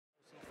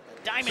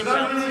diamond so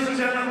belt. ladies and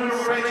gentlemen,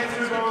 we're ready to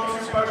move on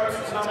to bout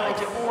number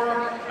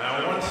 4.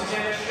 And once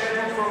again,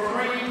 scheduled for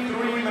 3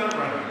 3-minute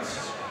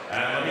rounds.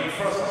 And let me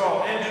first of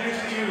all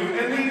introduce to you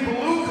in the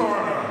blue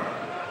corner,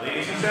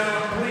 ladies and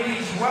gentlemen,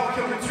 please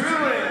welcome to the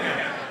ring,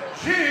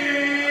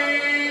 Jeanne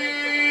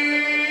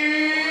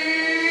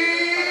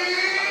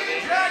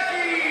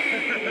Jacky.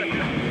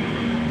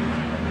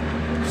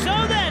 So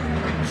then,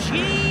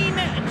 Jeanne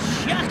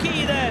Jacky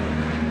then,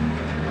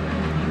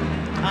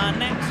 our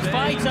next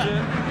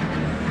fighter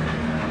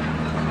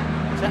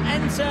to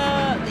enter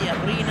the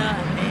arena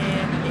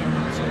here in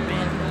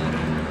Turin,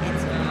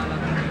 Italy.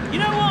 You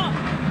know what?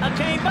 I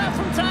came back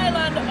from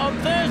Thailand on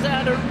Thursday, I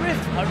had a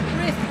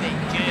horrific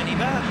journey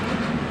back.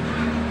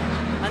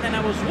 And then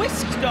I was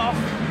whisked off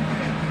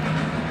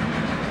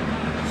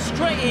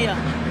straight here,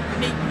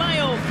 meet my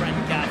old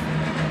friend Gav.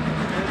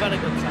 We've had a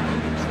good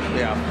time.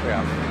 Yeah.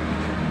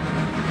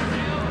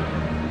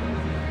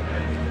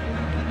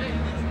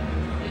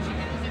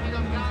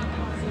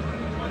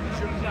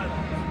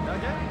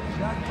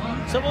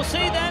 So we'll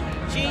see then,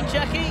 Jeanne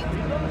Jacky,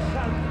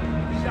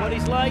 what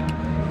he's like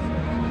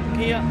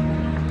here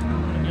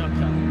in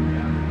YOKKAO.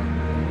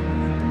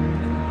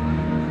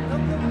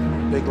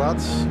 Big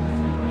lads.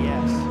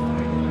 Yes.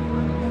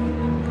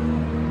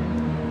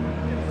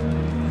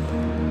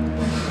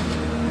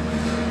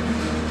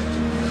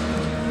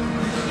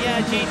 Yeah,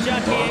 Jeanne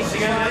Jacky,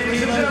 85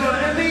 Ladies and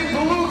gentlemen, in the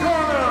blue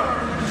corner,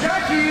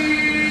 Jackie.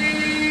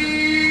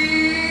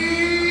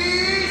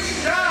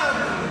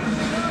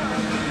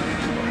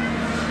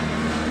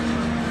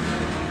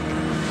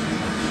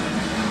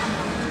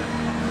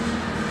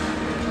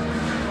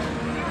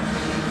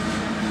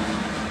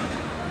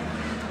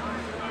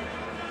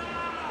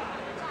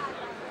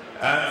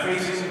 And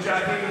facing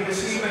Jackie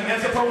this evening,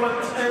 his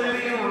opponent in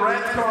the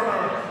red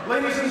corner.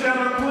 Ladies and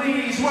gentlemen,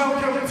 please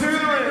welcome to the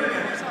ring,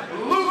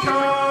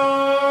 Luca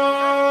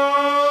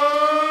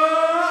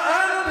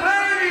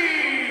Andreani.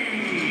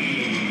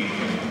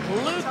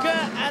 Luca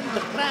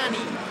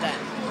Andreani then,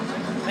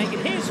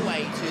 making his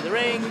way to the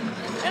ring.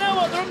 You know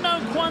what, they're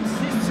unknown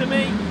quantities to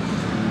me.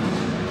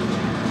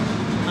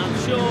 I'm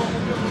sure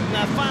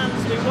the fans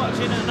will be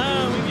watching at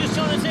home. We've just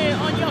joined us here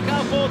on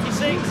YOKKAO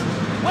 46.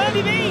 Where have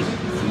you been?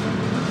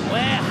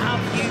 Where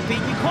have you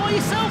been? You call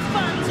yourself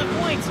fans of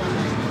Muay Thai.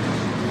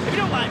 If you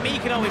don't like me, you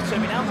can always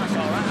turn me down, that's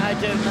alright. I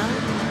don't mind.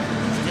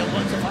 Still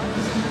want to fight.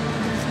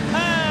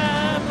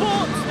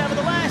 But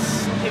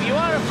nevertheless, if you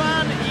are a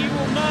fan, you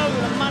will know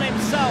the man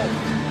himself,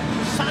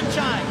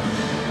 Sanchai,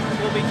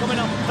 will be coming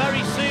up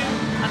very soon.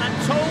 And I'm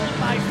told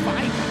by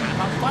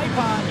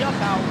Viper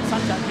YOKKAO,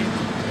 Sanchai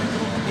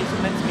is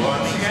meant to be.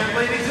 Once again,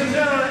 ladies and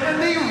gentlemen, in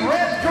the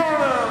red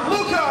corner,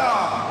 Luca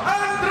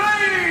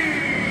Andreani.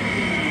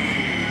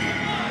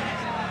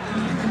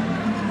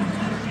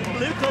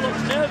 Luca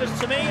looks nervous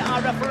to me.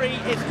 Our referee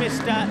is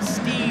Mr.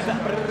 Steve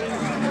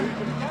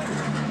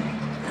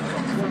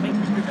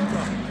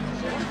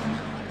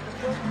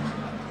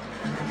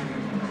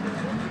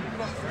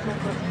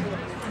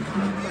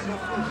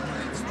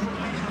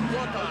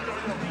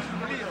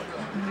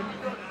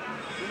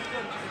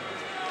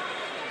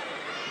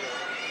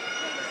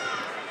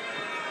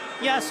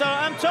Yeah, so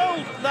I'm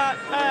told that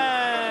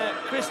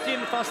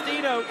Christian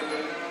Faustino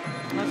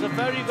has a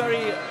very,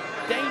 very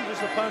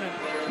dangerous opponent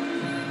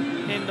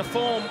in the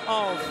form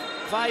of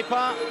Viper,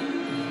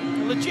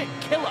 a legit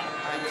killer,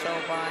 I'm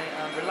told by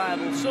a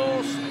reliable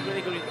source,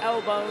 really good with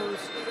elbows.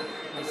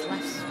 His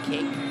left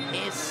kick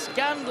is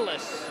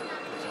scandalous.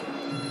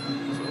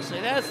 So we'll see,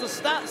 there's the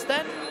stats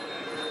then.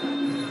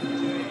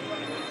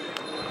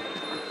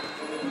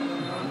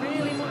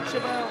 Really much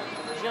about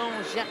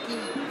Jeanne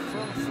Jacky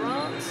from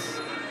France.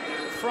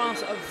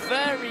 France, a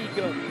very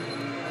good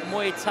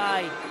Muay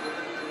Thai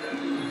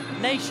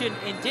nation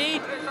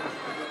indeed.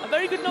 A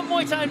very good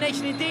Muay Thai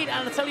nation indeed,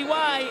 and I'll tell you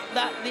why,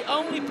 that the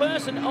only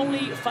person, only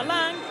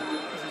Falang,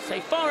 as you say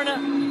foreigner,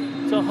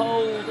 to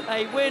hold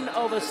a win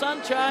over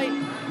Sanchai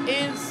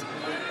is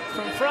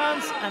from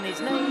France, and his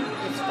name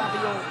is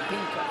Fabio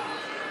Pinka.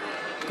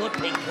 Good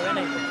Pinka, isn't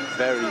he?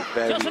 Very,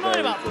 very, Just annoying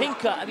about good.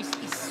 Pinka, and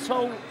he's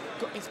so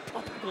good, he's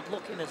proper good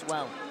looking as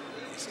well.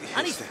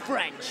 And he's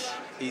French.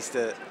 He's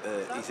a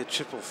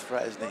triple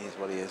threat, isn't he? Is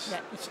what he is.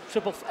 Yeah, it's a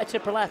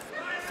triple F.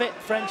 Fit,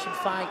 French, and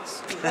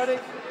fights. Ready?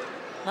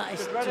 That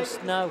is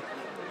just no.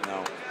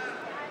 No.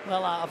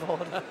 Well out of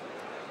order.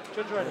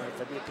 Judge ready.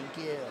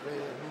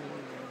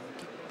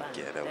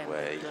 Get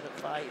away. Good at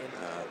fighting.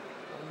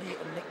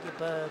 Nick your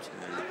bird.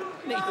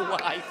 Nick your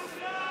wife.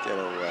 Get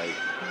away.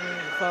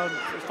 Phone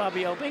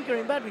Fabio Pinka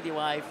in bed with your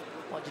wife.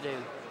 What do you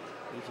do?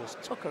 You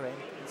just tuck her in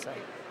and say,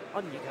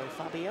 "On you go,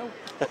 Fabio."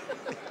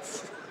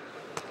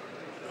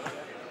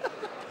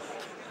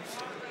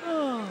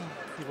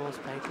 Divorce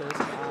papers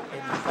are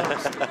in the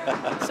post.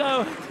 So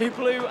the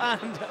blue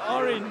and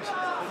orange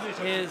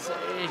is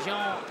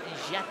Jeanne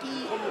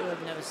Jacky, who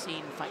I've never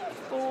seen fight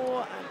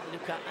before, and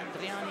Luca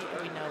Andreani, who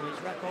we know his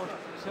record.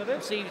 So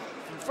we'll see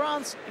from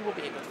France, he will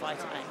be a good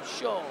fighter, I'm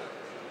sure.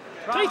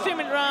 3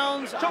 3-minute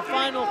rounds, our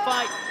final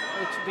fight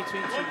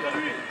between two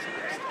Europeans.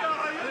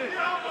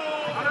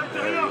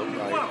 Very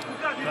upright.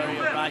 Very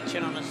Right,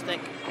 chin on a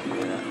stick.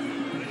 Can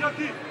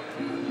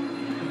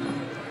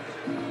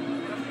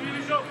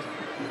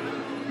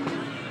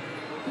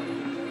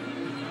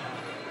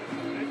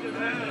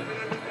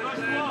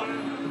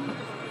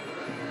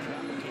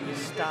you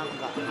stand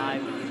that high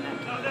with your neck?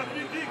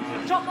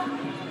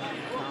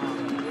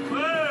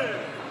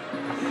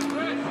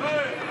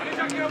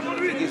 The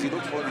thing is, he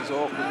looks for these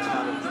awkward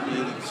kind of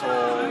really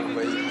tall,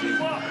 rangy.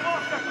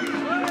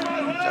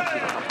 Jacky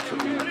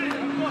absolutely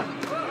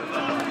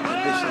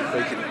initially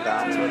breaking him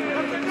down.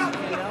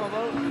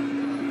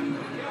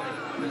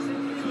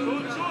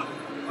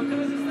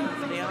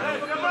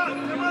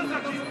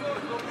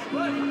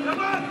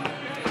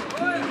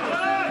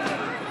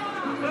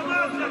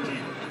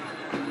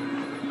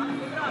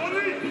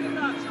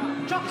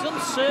 He's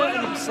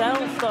uncertain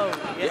himself, though.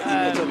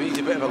 Yeah, he's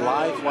a bit of a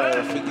live wire,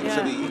 I think,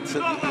 until he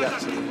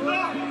actually,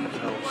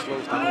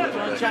 slows down a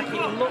little bit. Jacky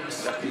looks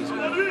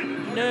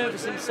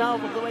nervous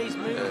himself with the way he's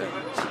moving.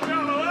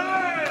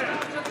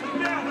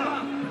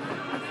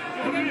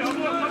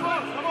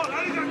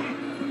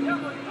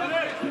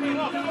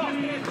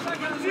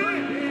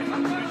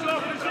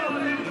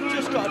 You've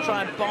just got to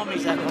try and bomb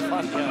his head off,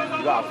 haven't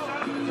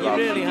you? You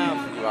really have.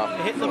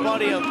 You hit the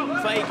body up,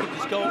 fake and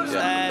just go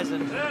upstairs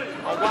and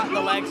or whack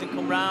the legs and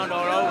come round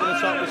or over the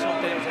top with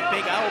something. It was a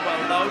big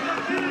elbow though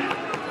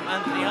from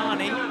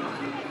Andreani.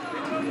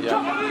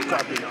 Yeah, you've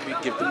got to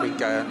give the big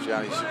guy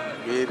Andreani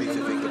really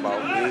to think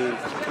about, really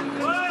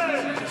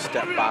to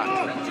step back.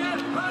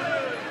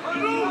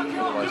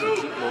 Otherwise he'll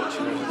keep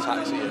launching those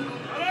attacks at you.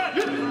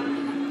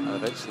 And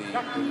eventually,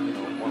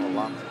 one will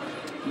land.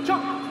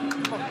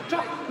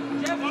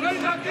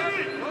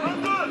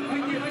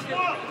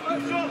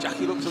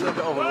 Jacky looks a little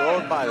bit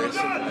overawed by this.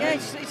 Yeah,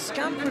 he's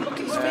scampering. Look at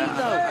his feet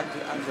though.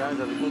 Andreani's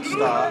had a good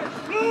start.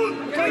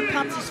 Look how he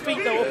pats his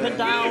feet though up and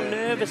down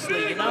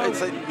nervously, you know.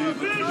 It's like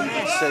moving for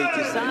his sake.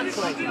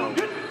 Exactly.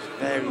 It's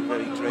very,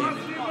 very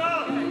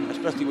draining.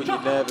 Especially when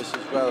you're nervous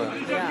as well.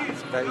 Yeah.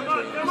 It's very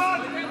draining.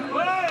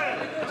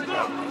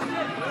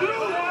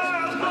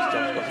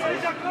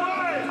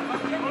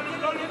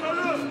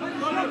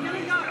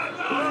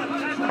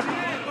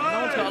 No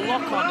one's got a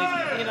lock on.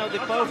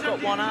 They've both got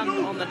one hand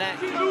on the neck.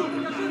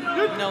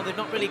 They've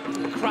not really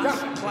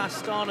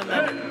clasped on and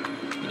then,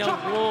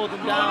 wore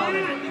them down.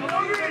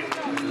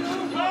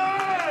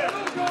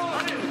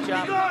 Good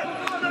jab.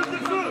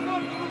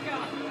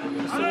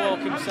 Just to walk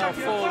himself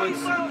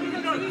forwards.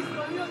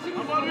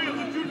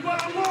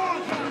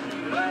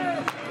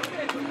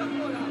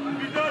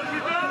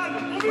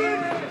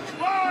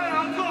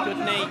 Good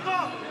knee.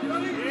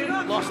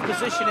 Lost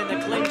position in the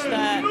clinch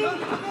there.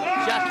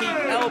 Jacky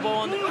elbow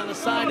on the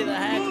side of the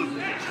head.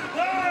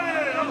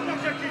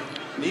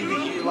 Neither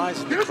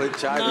utilising the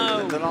clinch either.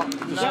 No, they're not.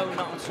 no,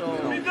 not at all.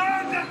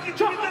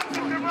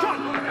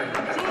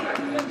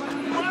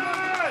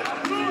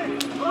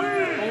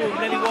 Oh,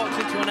 nearly walked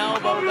into an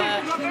elbow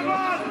there.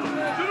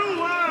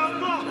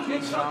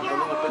 It's not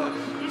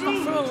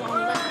for a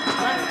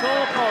left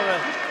hook or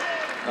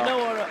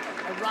or a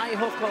right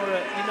hook or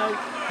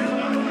I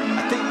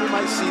think we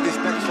might see this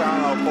next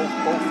round.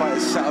 Both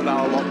fighters settle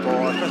down a lot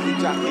more, especially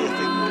Jacky. I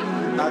think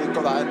now they've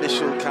got that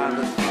initial kind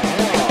of.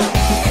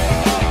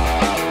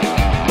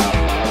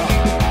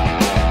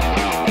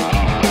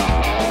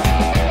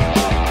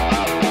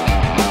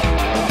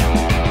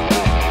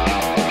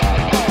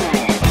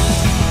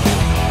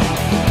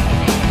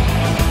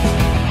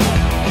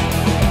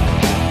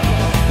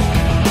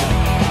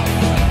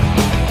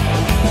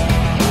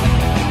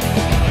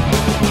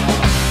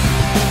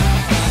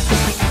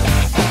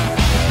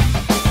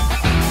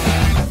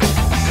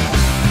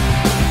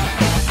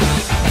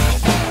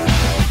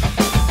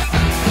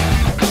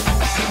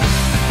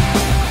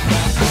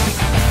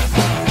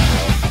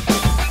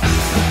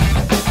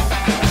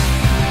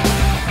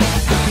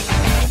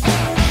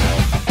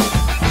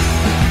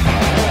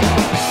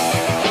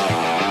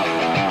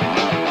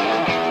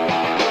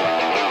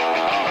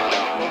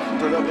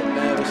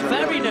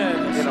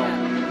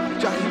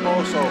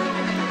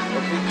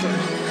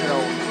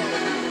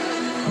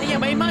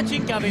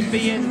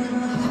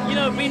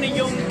 Being a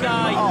young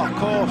guy. Oh, of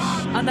course.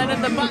 And then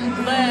at the back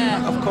there,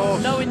 of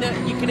course, knowing that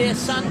you could hear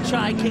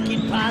Sanchai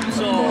kicking pads,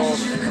 or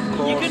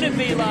you're going to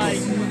be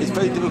like. It's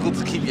very difficult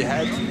to keep your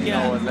head,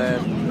 and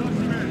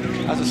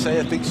as I say,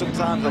 I think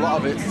sometimes a lot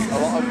of when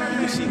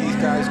you see these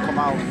guys come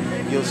out,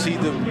 you'll see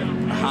them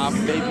have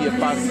maybe a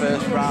bad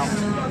first round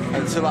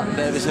until that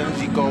nervous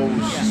energy goes,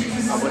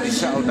 and when they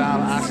settle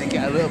down, as they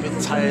get a little bit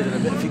tired and a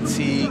bit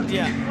fatigued,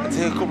 and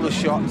take a couple of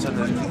shots, and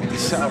then they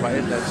settle right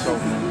in there. So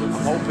I'm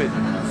hoping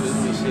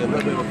we'll see a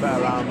little bit of a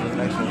better round in the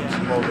next one,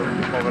 more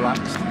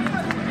relaxed.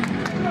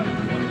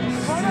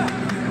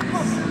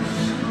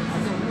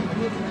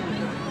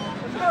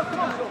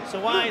 So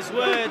wise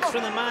words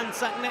from the man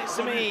sat next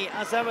to me,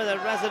 as ever, the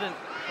resident,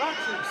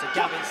 Mr.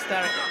 Gavin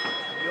Sterritt,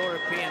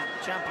 European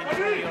champion,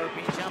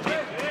 European champion.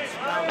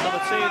 Round number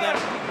 2 then.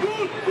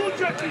 Good,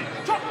 Jacky.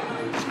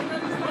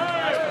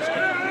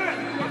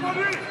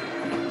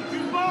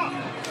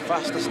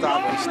 Faster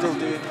start, but he's still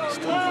doing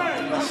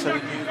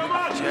necessary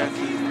movement.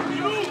 Jacky,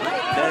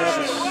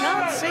 nervous.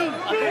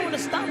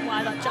 understand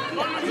why that Jacky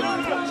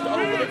hasn't punched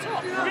over the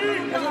top.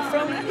 Hasn't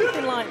thrown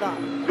anything like that.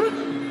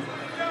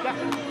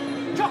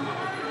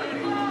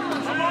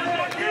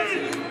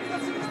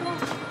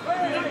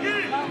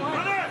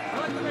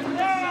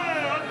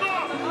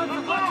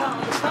 I can't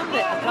understand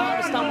it. I can't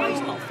understand why he's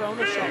not thrown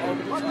a shot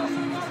over the top.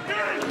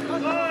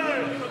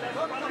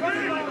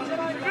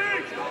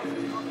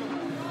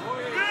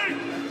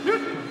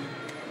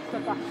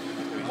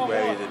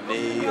 Where the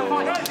knee or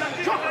where the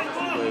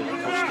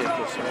push kick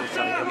or something,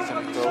 every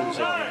time he throws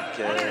it, I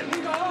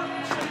think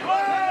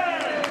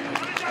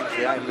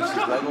Andreani lifts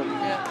his leg up.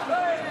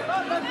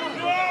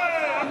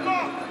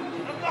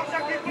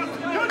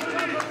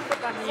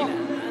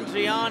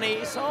 Andreani,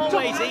 it's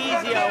always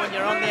easier when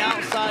you're on the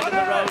outside of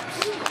the ropes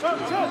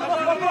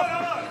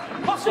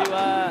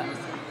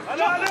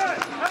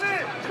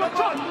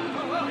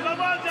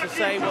to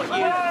say what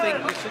you think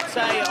you should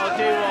say or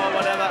do or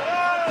whatever.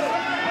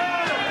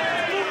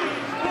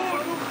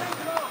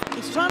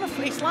 He's trying to,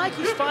 it's like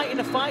he's fighting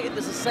a fighter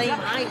that's the same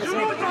height as him.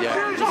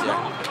 Yeah, Just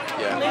not.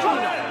 Clearly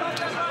not.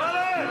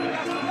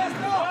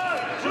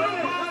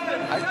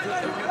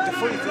 The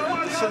funny thing,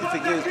 the silly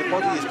thing is, the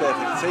body is there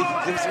for the taking.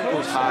 If he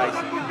goes high,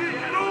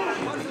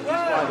 he's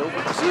wide open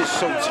because he is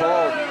so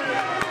tall.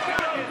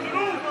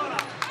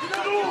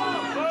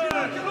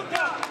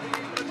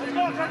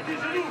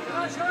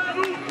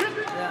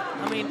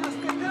 Yeah, I mean,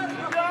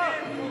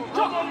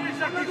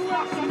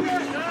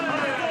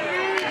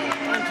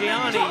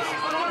 Andreani's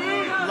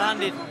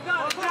landed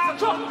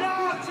some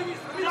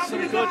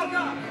good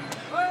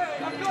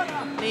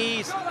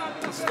knees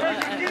and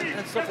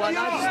stuff like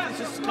that. You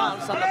just can't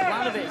understand the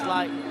plan of it. It's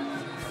like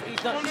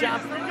he's not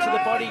jabbed to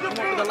the body, come up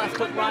with a left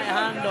hook right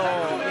hand,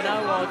 or you know,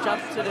 or jab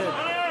to the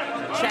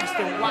chest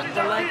and whack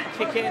the leg,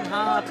 kick in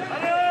hard. Ooh,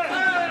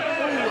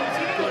 that's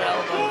a good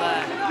elbow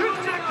there.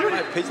 In my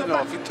opinion, though, I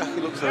think Jacky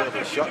looks a little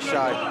bit shot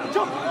shy. He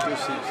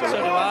just seems a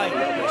little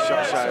bit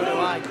shot shy.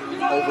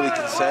 Overly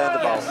concerned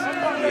about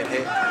being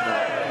hit.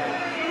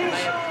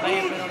 May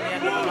have been on the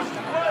end of the left.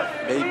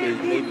 Maybe,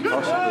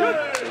 possibly.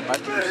 It might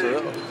be just a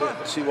little bit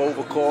too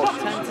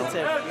overcautious.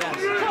 Tentative, yes.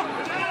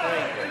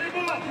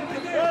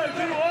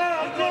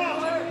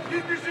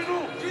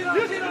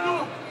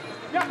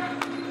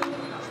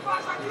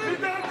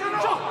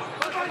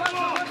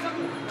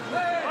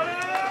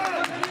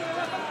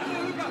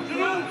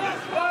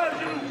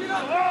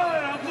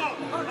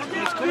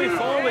 He's coming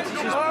forward,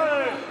 he's just,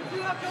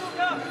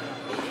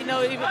 you know,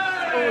 even, he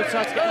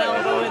tries to get an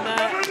elbow in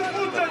there.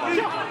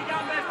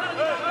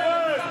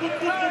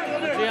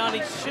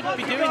 Andreani shouldn't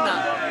be doing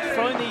that,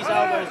 throwing these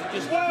elbows, and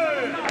just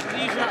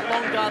using that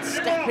long guard,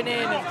 stepping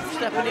in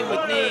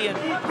with knee and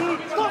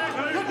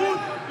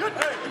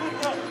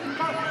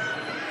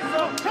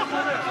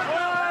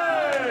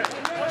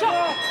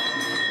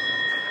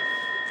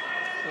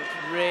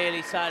really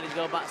excited to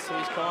go back to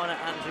his corner,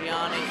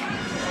 Andreani.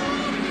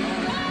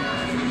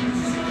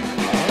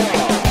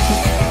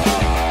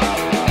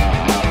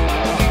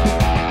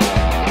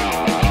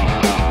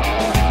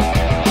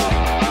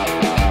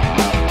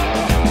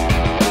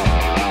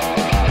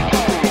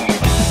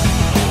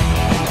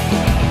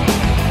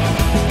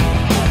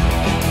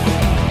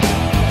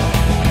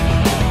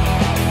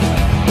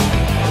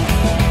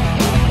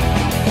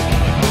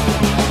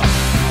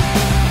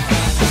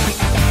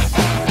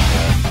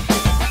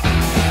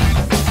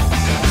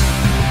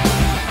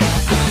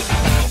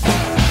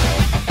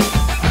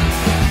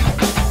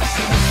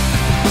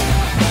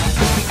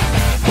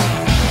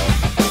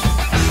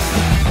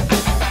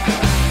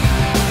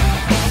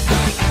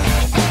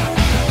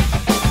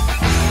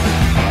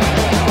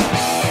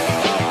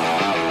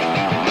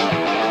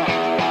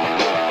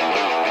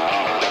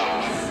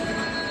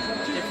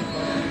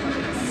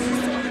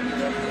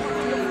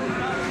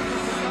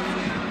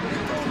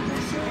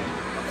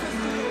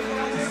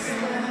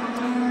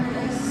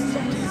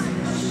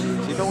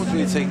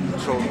 Taking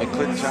control in the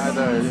clinch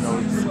either, you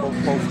know,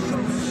 both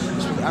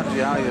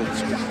Andreani,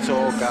 the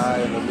tall guy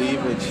and the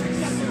leverage,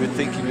 you would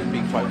think he would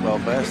be quite well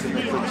versed in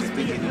the clinch, you'd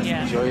think he'd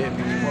enjoy it, it'd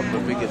be one of the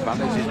big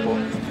advantages, but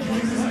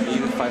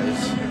even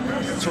fighters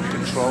took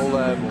control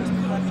there, but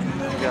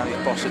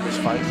Andreani's bossing this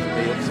fight for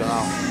me up to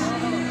now.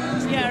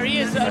 Yeah, he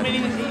is, I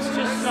mean, he's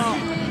just not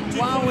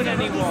wowing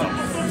anyone.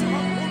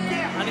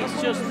 And it's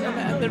just,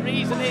 the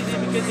reason is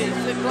because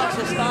it's the clash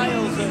of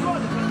styles that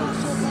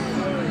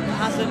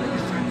hasn't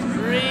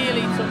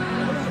really took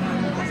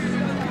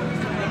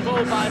the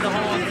bull by the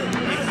horn, if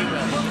you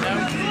will,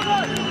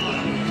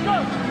 you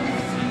know?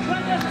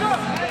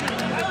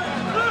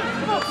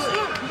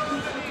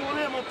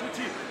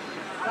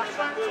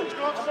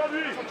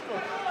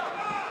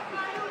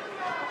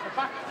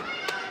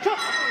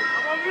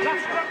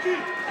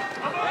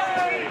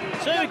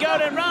 So we go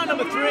then, round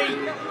number 3.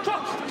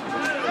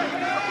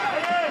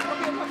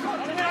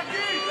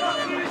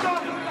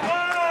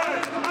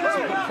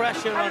 Some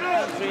pressure on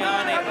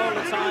Andreani all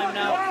the time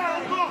now.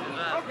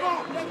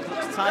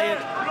 He's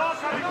tired,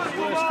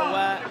 worse for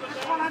wear.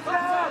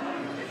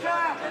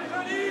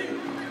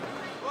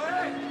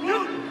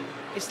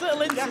 It's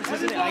little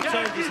instances, isn't it? Like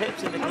turns his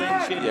hips in the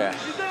clinch. Yeah.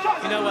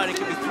 You know where he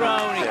can be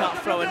thrown, he can't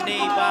throw a knee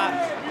back.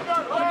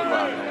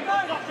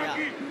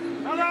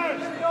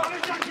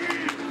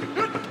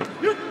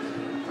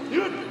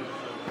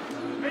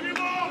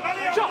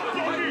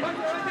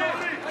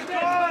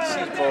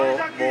 See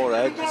more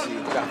urgency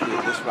in Jacky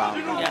in this round.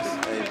 Yes.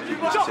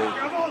 Previous two.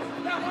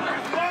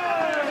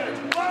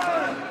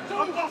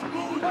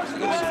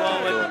 Coming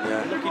forward,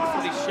 looking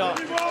for his shot.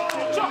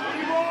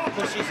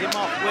 Pushes him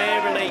off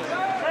warily.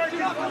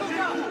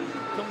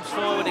 Comes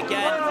forward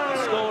again,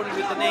 scoring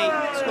with the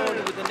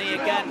knee,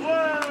 again.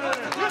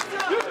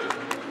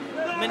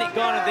 Minute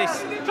gone of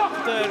this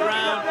third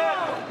round.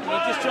 And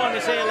you've just joined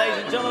us here,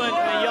 ladies and gentlemen, in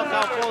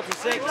YOKKAO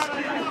 46.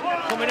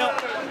 Coming up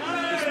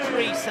is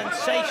 3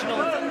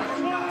 sensational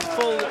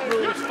full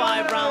rules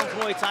 5 rounds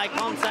Muay Thai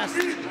contests.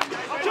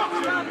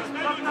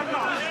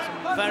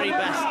 Some very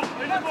best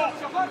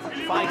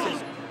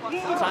fighters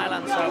from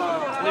Thailand, so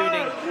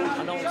including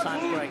an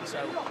all-time great. So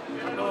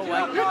go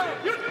away.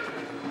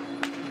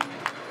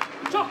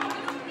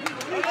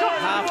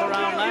 Half a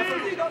round left.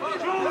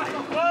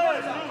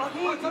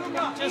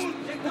 Just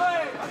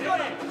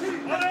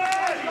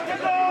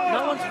no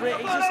one's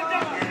really.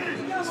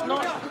 It's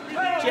not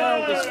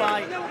gelled this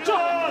fight. He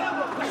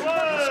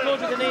scored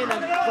with the knee and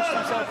then pushed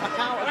himself back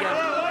out again.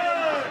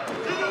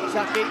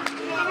 Jacky.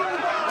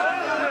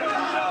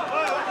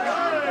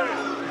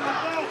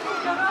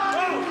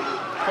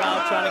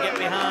 Crowd trying to get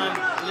behind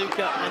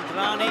Luca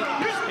Andreani.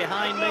 He's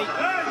behind me.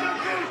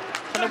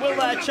 And they will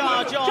let a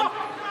charge on.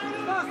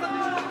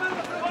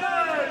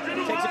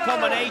 Takes a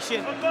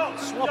combination,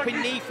 swapping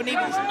knee for knee,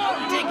 but there's no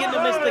digging the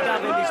Mr.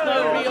 Gavin, there's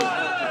no real...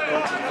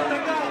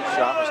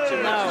 Sharpness to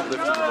it, just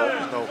lifting them up,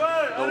 no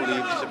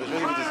levers. It was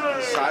really the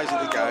size of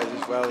the guys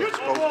as well, it's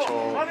both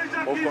tall,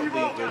 both got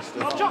levers,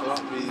 they're not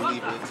really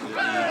leaving into the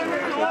knees or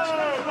the clinch.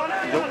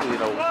 You don't really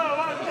know,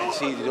 you can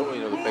see they don't really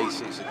know the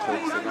basics of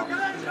clinch, they're not,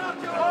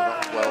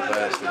 well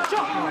versed in it.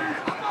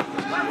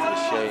 It's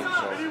a shame,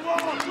 so...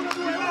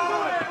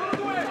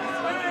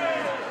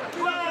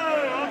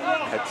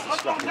 Heads to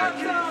slapping head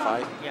through the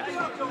fight. Yeah.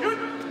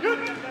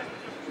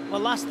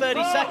 Well, last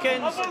 30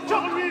 seconds.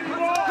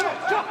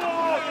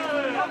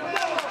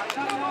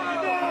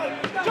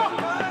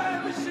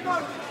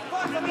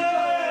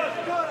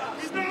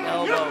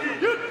 Elbow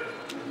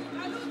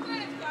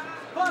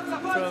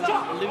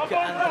from Luca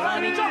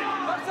Andreani.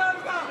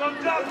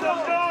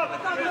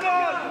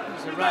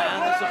 It's a right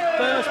hand. That's the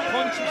first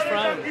punch he's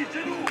thrown.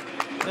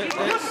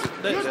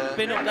 That's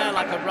been up there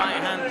like a right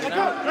hand, you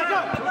know.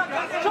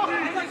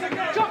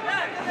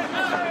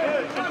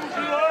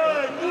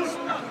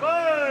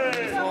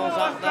 He falls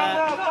out there.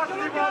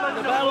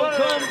 The bell will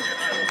come,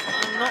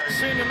 and not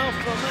soon enough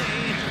for me.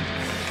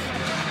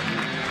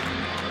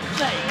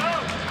 There you go.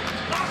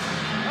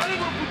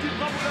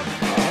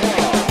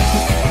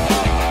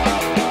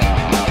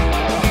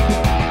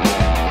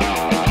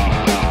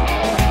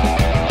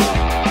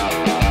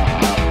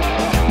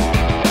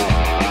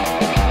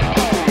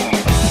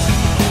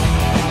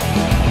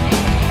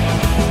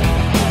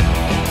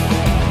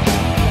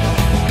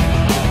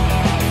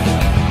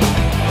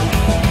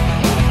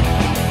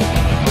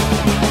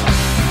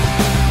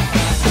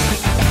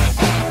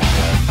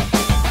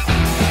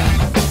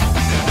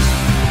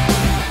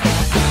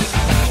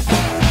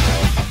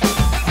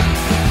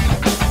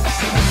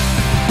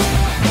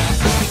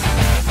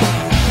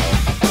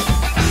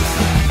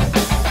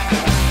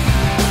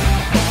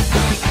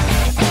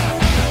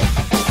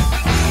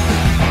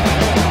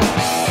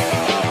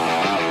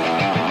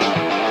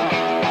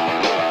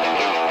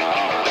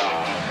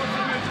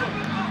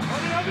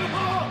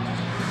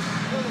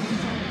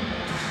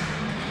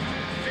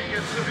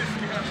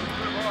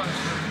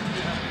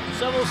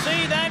 So we'll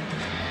see then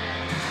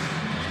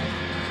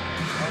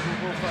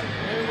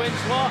who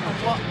wins what and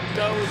what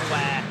goes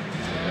where.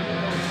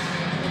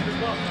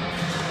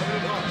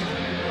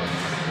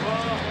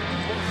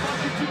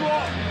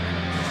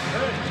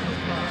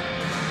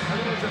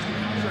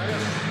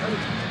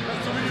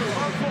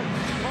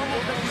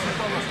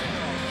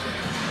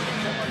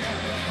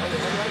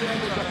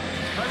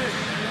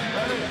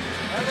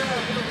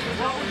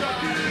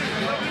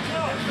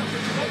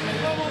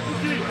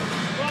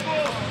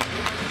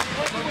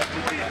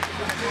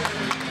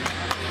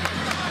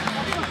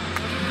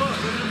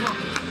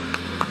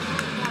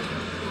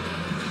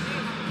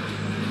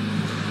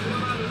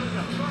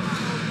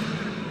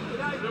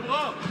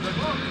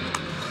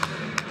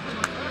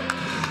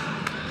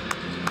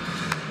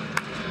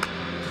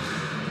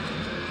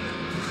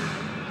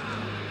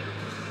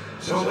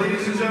 So,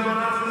 ladies and gentlemen,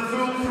 after the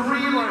full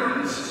 3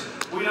 rounds,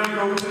 we now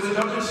go to the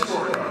judges'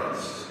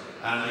 scorecards.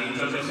 And the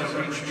judges have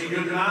reached a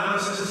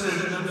unanimous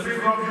decision in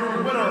favor of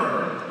your winner.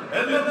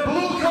 In the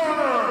blue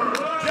corner,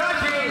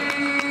 Jackie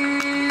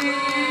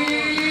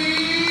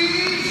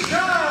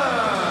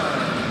Jeanne.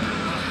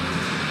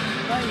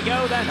 There you go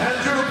then.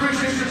 And your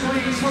appreciation,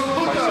 please, for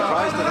Luca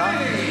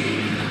Andreani.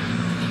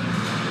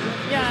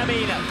 Yeah, I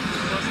mean...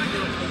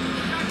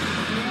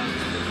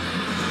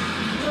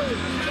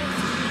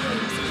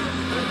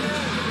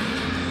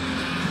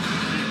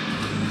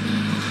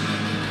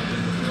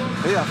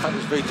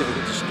 very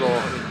difficult to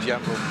score in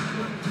general.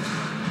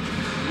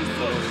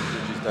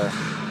 Judges there.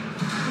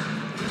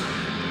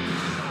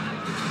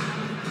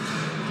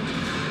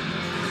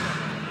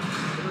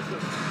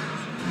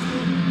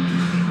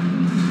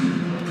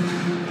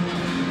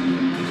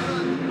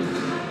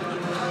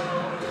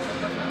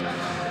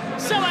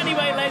 So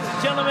anyway, ladies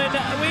and gentlemen,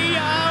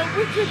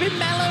 we've been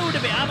mellowed a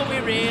bit, haven't we,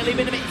 really?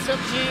 Been a bit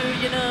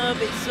subdued, you know, a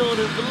bit sort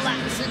of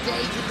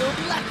lackadaisical,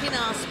 lacking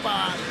our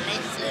spark.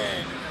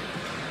 Listen,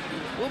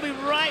 we'll be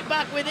right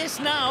back with this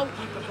now.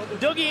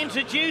 Dougie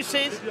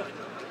introduces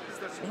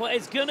what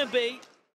is going to be